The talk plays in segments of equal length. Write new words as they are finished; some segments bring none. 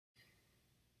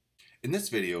In this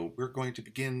video, we're going to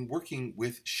begin working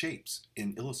with shapes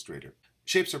in Illustrator.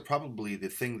 Shapes are probably the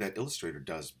thing that Illustrator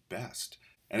does best.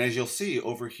 And as you'll see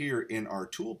over here in our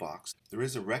toolbox, there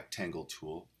is a rectangle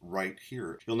tool right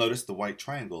here. You'll notice the white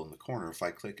triangle in the corner. If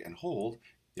I click and hold,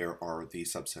 there are the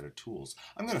subset of tools.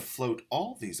 I'm going to float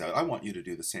all these out. I want you to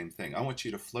do the same thing. I want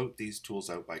you to float these tools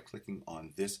out by clicking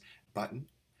on this button,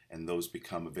 and those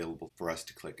become available for us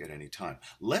to click at any time.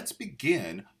 Let's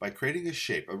begin by creating a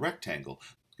shape, a rectangle.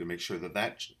 I'm going to make sure that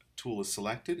that tool is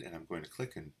selected, and I'm going to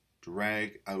click and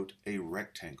drag out a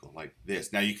rectangle like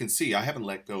this. Now you can see I haven't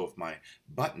let go of my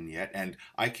button yet, and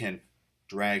I can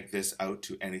drag this out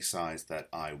to any size that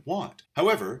I want.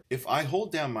 However, if I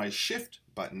hold down my Shift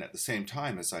button at the same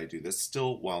time as I do this,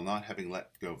 still while not having let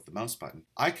go of the mouse button,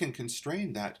 I can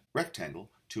constrain that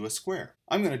rectangle to a square.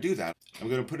 I'm going to do that. I'm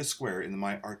going to put a square in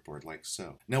my artboard like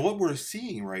so. Now what we're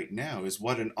seeing right now is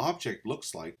what an object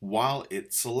looks like while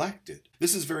it's selected.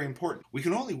 This is very important. We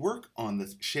can only work on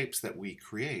the shapes that we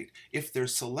create if they're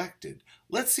selected.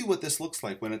 Let's see what this looks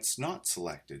like when it's not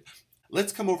selected.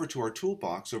 Let's come over to our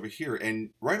toolbox over here,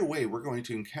 and right away we're going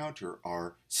to encounter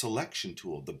our selection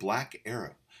tool, the black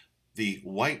arrow. The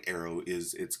white arrow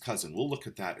is its cousin. We'll look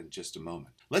at that in just a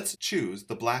moment. Let's choose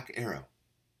the black arrow.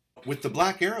 With the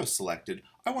black arrow selected,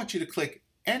 I want you to click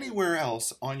anywhere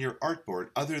else on your artboard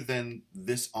other than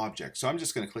this object. So I'm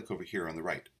just going to click over here on the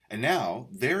right. And now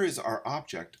there is our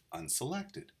object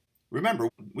unselected. Remember,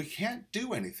 we can't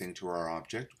do anything to our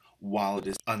object while it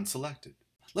is unselected.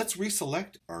 Let's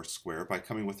reselect our square by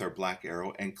coming with our black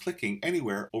arrow and clicking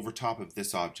anywhere over top of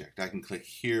this object. I can click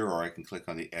here or I can click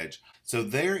on the edge. So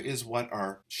there is what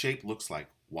our shape looks like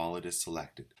while it is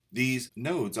selected. These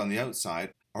nodes on the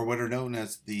outside are what are known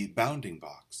as the bounding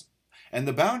box. And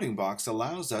the bounding box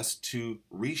allows us to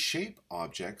reshape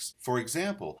objects. For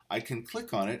example, I can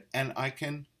click on it and I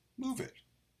can move it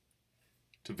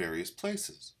to various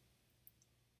places.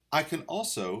 I can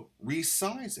also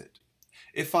resize it.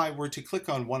 If I were to click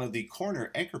on one of the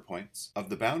corner anchor points of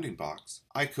the bounding box,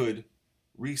 I could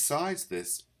resize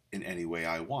this in any way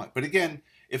I want. But again,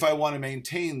 if I want to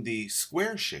maintain the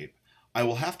square shape, I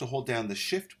will have to hold down the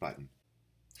Shift button.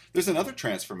 There's another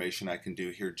transformation I can do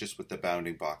here just with the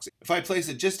bounding box. If I place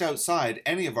it just outside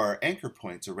any of our anchor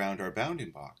points around our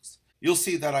bounding box, you'll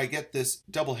see that I get this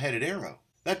double-headed arrow.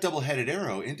 That double-headed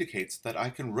arrow indicates that I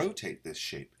can rotate this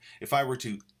shape. If I were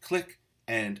to click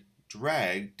and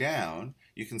drag down,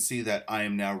 you can see that I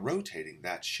am now rotating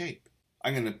that shape.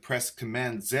 I'm going to press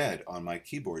Command Z on my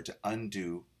keyboard to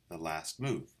undo the last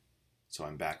move. So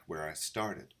I'm back where I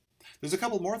started. There's a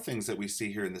couple more things that we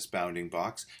see here in this bounding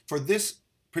box. For this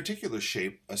particular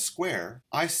shape, a square,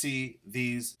 I see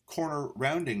these corner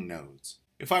rounding nodes.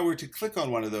 If I were to click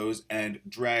on one of those and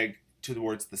drag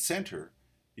towards the center,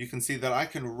 you can see that I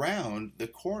can round the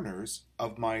corners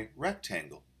of my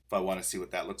rectangle. If I want to see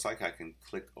what that looks like, I can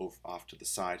click off to the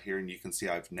side here, and you can see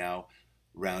I've now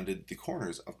rounded the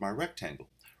corners of my rectangle.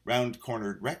 Round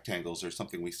cornered rectangles are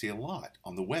something we see a lot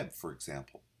on the web, for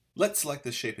example. Let's select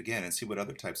this shape again and see what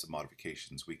other types of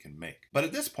modifications we can make. But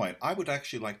at this point, I would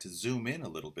actually like to zoom in a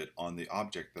little bit on the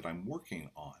object that I'm working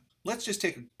on. Let's just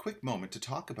take a quick moment to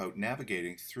talk about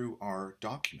navigating through our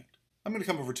document. I'm going to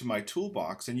come over to my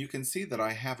toolbox, and you can see that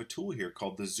I have a tool here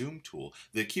called the Zoom tool.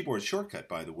 The keyboard shortcut,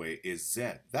 by the way, is Z.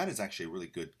 That is actually a really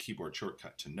good keyboard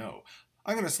shortcut to know.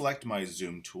 I'm going to select my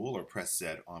Zoom tool or press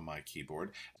Z on my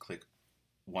keyboard. Click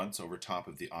once over top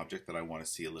of the object that I want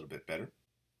to see a little bit better.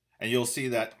 And you'll see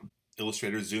that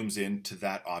Illustrator zooms in to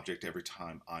that object every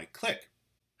time I click.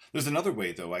 There's another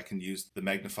way, though. I can use the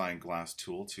magnifying glass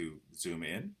tool to zoom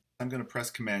in. I'm going to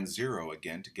press Command 0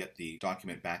 again to get the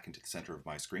document back into the center of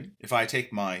my screen. If I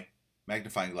take my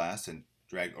magnifying glass and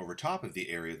drag over top of the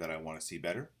area that I want to see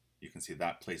better, you can see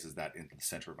that places that into the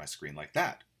center of my screen like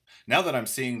that. Now that I'm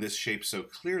seeing this shape so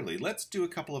clearly, let's do a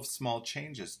couple of small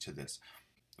changes to this.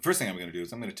 The first thing I'm going to do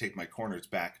is I'm going to take my corners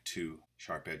back to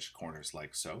sharp edge corners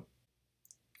like so.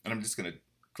 And I'm just going to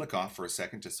click off for a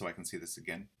second just so I can see this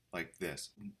again. Like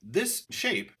this. This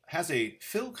shape has a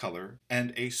fill color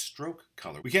and a stroke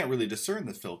color. We can't really discern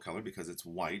the fill color because it's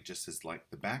white, just as like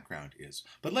the background is.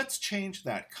 But let's change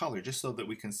that color just so that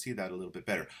we can see that a little bit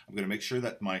better. I'm going to make sure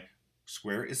that my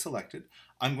square is selected.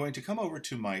 I'm going to come over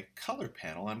to my color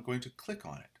panel. I'm going to click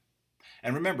on it.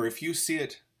 And remember, if you see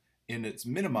it in its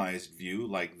minimized view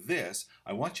like this,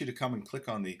 I want you to come and click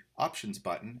on the Options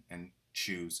button and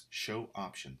choose Show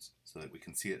Options so that we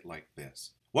can see it like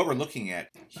this. What we're looking at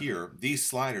here, these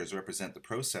sliders represent the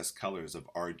process colors of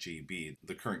RGB,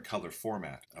 the current color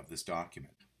format of this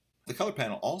document. The color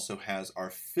panel also has our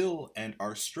fill and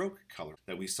our stroke color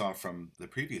that we saw from the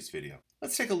previous video.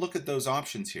 Let's take a look at those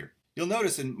options here. You'll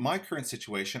notice in my current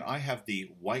situation, I have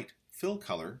the white fill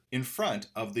color in front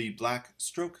of the black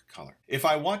stroke color. If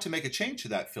I want to make a change to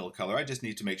that fill color, I just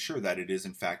need to make sure that it is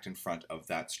in fact in front of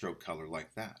that stroke color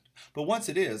like that. But once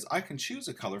it is, I can choose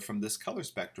a color from this color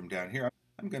spectrum down here.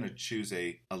 I'm going to choose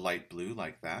a light blue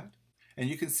like that. And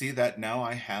you can see that now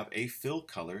I have a fill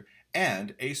color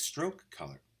and a stroke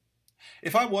color.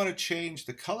 If I want to change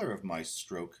the color of my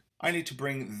stroke, I need to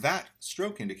bring that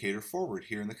stroke indicator forward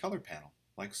here in the color panel,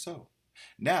 like so.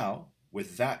 Now,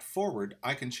 with that forward,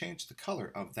 I can change the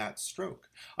color of that stroke.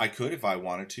 I could, if I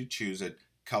wanted to, choose a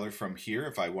color from here,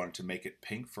 if I wanted to make it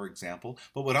pink, for example.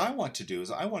 But what I want to do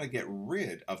is I want to get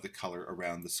rid of the color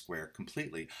around the square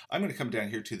completely. I'm going to come down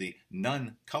here to the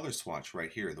None color swatch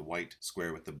right here, the white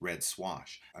square with the red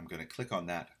swash. I'm going to click on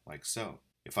that like so.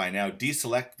 If I now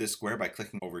deselect this square by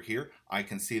clicking over here, I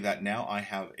can see that now I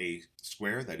have a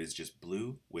square that is just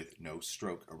blue with no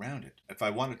stroke around it. If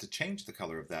I wanted to change the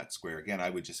color of that square, again,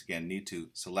 I would just need to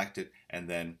select it and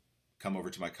then come over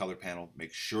to my color panel,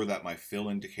 make sure that my fill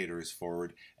indicator is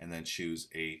forward, and then choose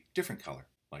a different color,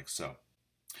 like so.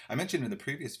 I mentioned in the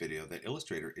previous video that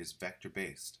Illustrator is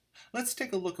vector-based. Let's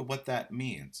take a look at what that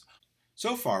means.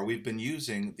 So far, we've been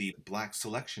using the black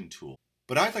selection tool.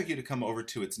 But I'd like you to come over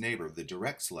to its neighbor, the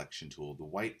direct selection tool, the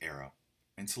white arrow,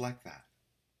 and select that.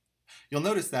 You'll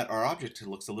notice that our object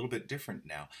looks a little bit different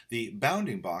now. The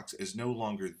bounding box is no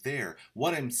longer there.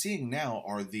 What I'm seeing now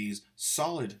are these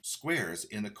solid squares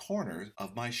in the corners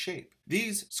of my shape.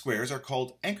 These squares are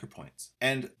called anchor points,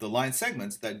 and the line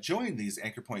segments that join these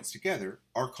anchor points together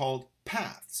are called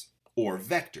paths, or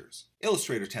vectors.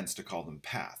 Illustrator tends to call them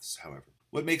paths, however.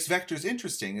 What makes vectors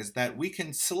interesting is that we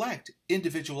can select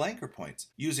individual anchor points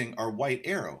using our white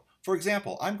arrow. For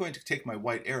example, I'm going to take my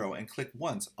white arrow and click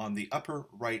once on the upper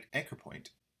right anchor point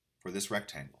for this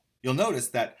rectangle. You'll notice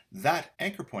that that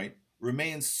anchor point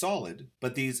remains solid,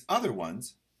 but these other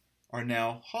ones are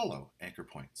now hollow anchor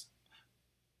points.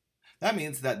 That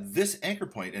means that this anchor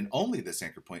point, and only this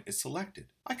anchor point, is selected.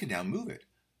 I can now move it.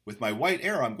 With my white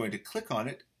arrow, I'm going to click on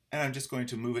it, and I'm just going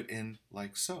to move it in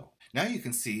like so. Now you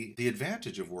can see the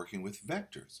advantage of working with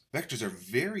vectors. Vectors are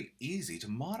very easy to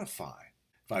modify.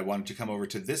 If I wanted to come over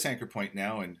to this anchor point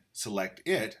now and select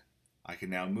it, I can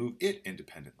now move it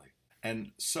independently,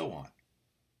 and so on.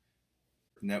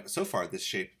 Now, so far this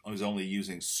shape is only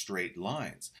using straight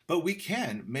lines, but we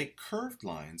can make curved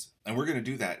lines, and we're going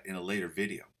to do that in a later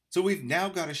video. So we've now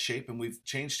got a shape, and we've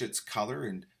changed its color,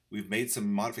 and we've made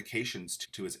some modifications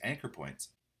to its anchor points.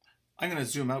 I'm going to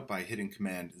zoom out by hitting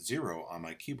Command 0 on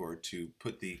my keyboard to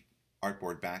put the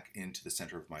artboard back into the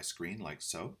center of my screen, like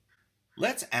so.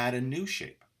 Let's add a new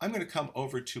shape. I'm going to come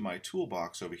over to my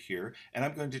toolbox over here, and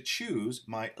I'm going to choose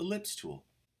my Ellipse tool.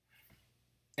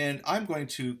 And I'm going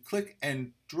to click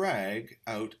and drag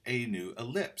out a new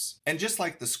ellipse. And just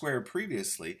like the square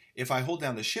previously, if I hold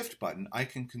down the Shift button, I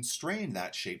can constrain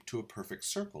that shape to a perfect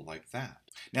circle like that.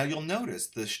 Now you'll notice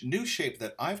the new shape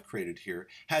that I've created here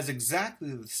has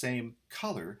exactly the same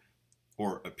color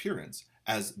or appearance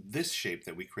as this shape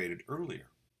that we created earlier.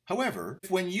 However,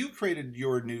 when you created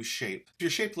your new shape, if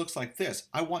your shape looks like this,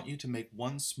 I want you to make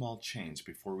one small change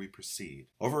before we proceed.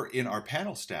 Over in our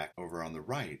panel stack over on the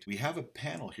right, we have a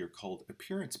panel here called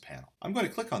Appearance Panel. I'm going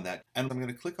to click on that, and I'm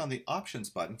going to click on the Options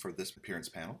button for this Appearance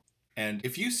Panel. And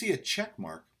if you see a check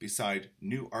mark beside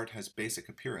New Art Has Basic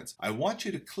Appearance, I want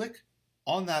you to click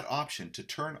on that option to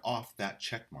turn off that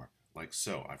check mark, like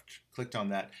so. I've clicked on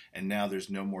that, and now there's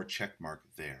no more check mark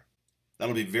there.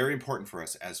 That'll be very important for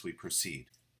us as we proceed.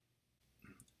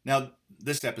 Now,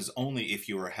 this step is only if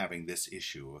you are having this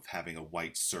issue of having a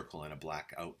white circle and a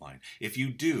black outline. If you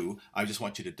do, I just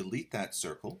want you to delete that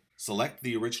circle, select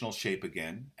the original shape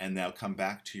again, and now come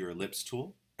back to your ellipse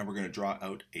tool, and we're going to draw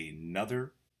out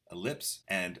another ellipse,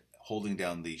 and holding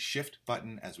down the Shift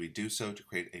button as we do so to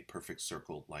create a perfect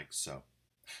circle like so.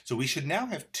 So we should now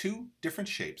have two different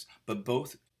shapes, but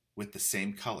both with the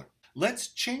same color. Let's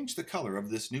change the color of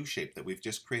this new shape that we've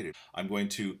just created. I'm going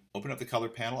to open up the color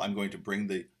panel. I'm going to bring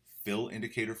the fill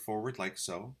indicator forward like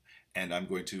so, and I'm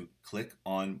going to click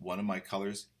on one of my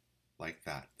colors like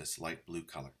that, this light blue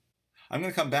color. I'm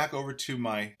going to come back over to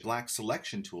my black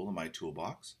selection tool in my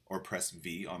toolbox, or press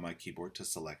V on my keyboard to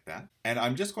select that. And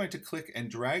I'm just going to click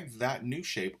and drag that new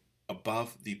shape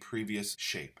above the previous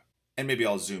shape. And maybe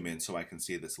I'll zoom in so I can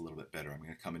see this a little bit better. I'm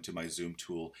going to come into my zoom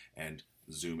tool and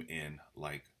zoom in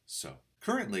like so.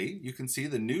 Currently, you can see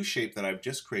the new shape that I've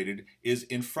just created is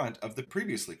in front of the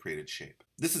previously created shape.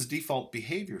 This is default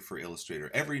behavior for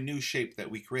Illustrator. Every new shape that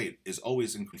we create is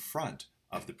always in front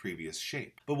of the previous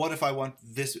shape. But what if I want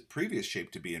this previous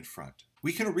shape to be in front?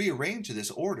 We can rearrange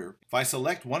this order. If I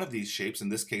select one of these shapes, in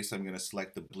this case I'm going to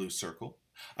select the blue circle,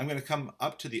 I'm going to come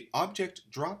up to the Object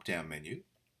drop-down menu,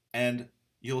 and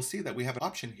you'll see that we have an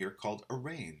option here called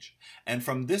Arrange. And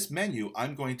from this menu,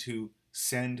 I'm going to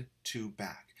send to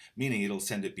back, meaning it'll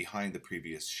send it behind the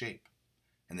previous shape.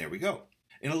 And there we go.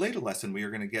 In a later lesson, we are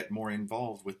going to get more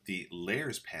involved with the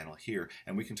Layers panel here,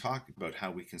 and we can talk about how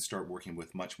we can start working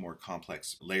with much more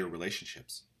complex layer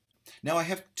relationships. Now I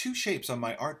have two shapes on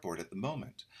my artboard at the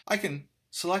moment. I can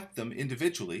select them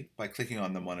individually by clicking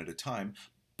on them one at a time,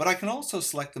 but I can also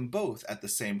select them both at the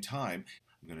same time.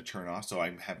 I'm going to turn off so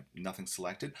I have nothing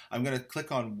selected. I'm going to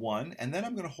click on one, and then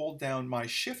I'm going to hold down my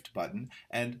Shift button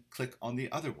and click on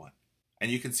the other one.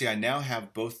 And you can see I now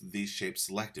have both of these shapes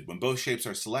selected. When both shapes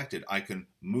are selected, I can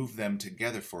move them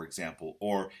together, for example,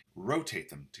 or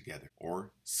rotate them together,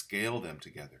 or scale them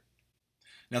together.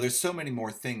 Now there's so many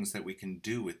more things that we can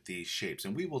do with these shapes,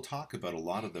 and we will talk about a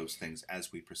lot of those things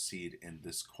as we proceed in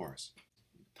this course.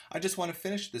 I just want to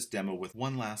finish this demo with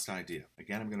one last idea.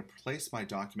 Again, I'm going to place my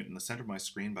document in the center of my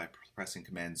screen by pressing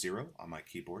Command 0 on my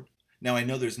keyboard. Now I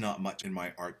know there's not much in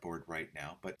my artboard right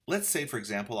now, but let's say, for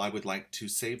example, I would like to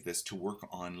save this to work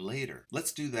on later.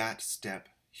 Let's do that step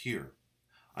here.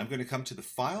 I'm going to come to the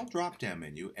File drop-down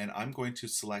menu, and I'm going to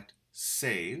select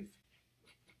Save.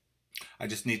 I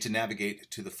just need to navigate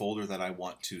to the folder that I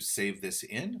want to save this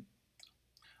in.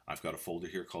 I've got a folder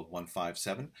here called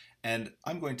 157, and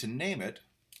I'm going to name it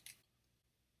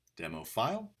Demo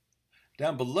File.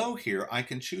 Down below here, I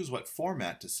can choose what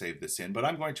format to save this in, but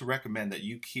I'm going to recommend that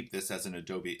you keep this as an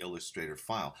Adobe Illustrator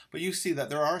file. But you see that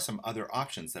there are some other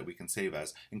options that we can save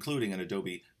as, including an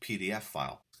Adobe PDF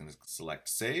file. I'm going to select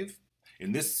Save.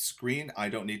 In this screen, I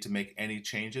don't need to make any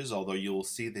changes, although you'll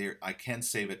see there I can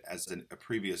save it as a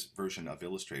previous version of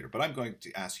Illustrator. But I'm going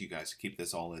to ask you guys to keep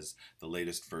this all as the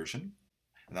latest version.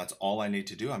 And that's all I need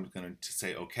to do. I'm going to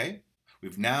say OK.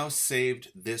 We've now saved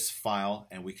this file,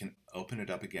 and we can open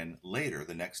it up again later,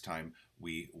 the next time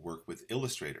we work with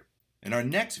Illustrator. In our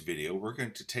next video, we're going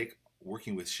to take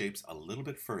working with shapes a little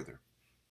bit further.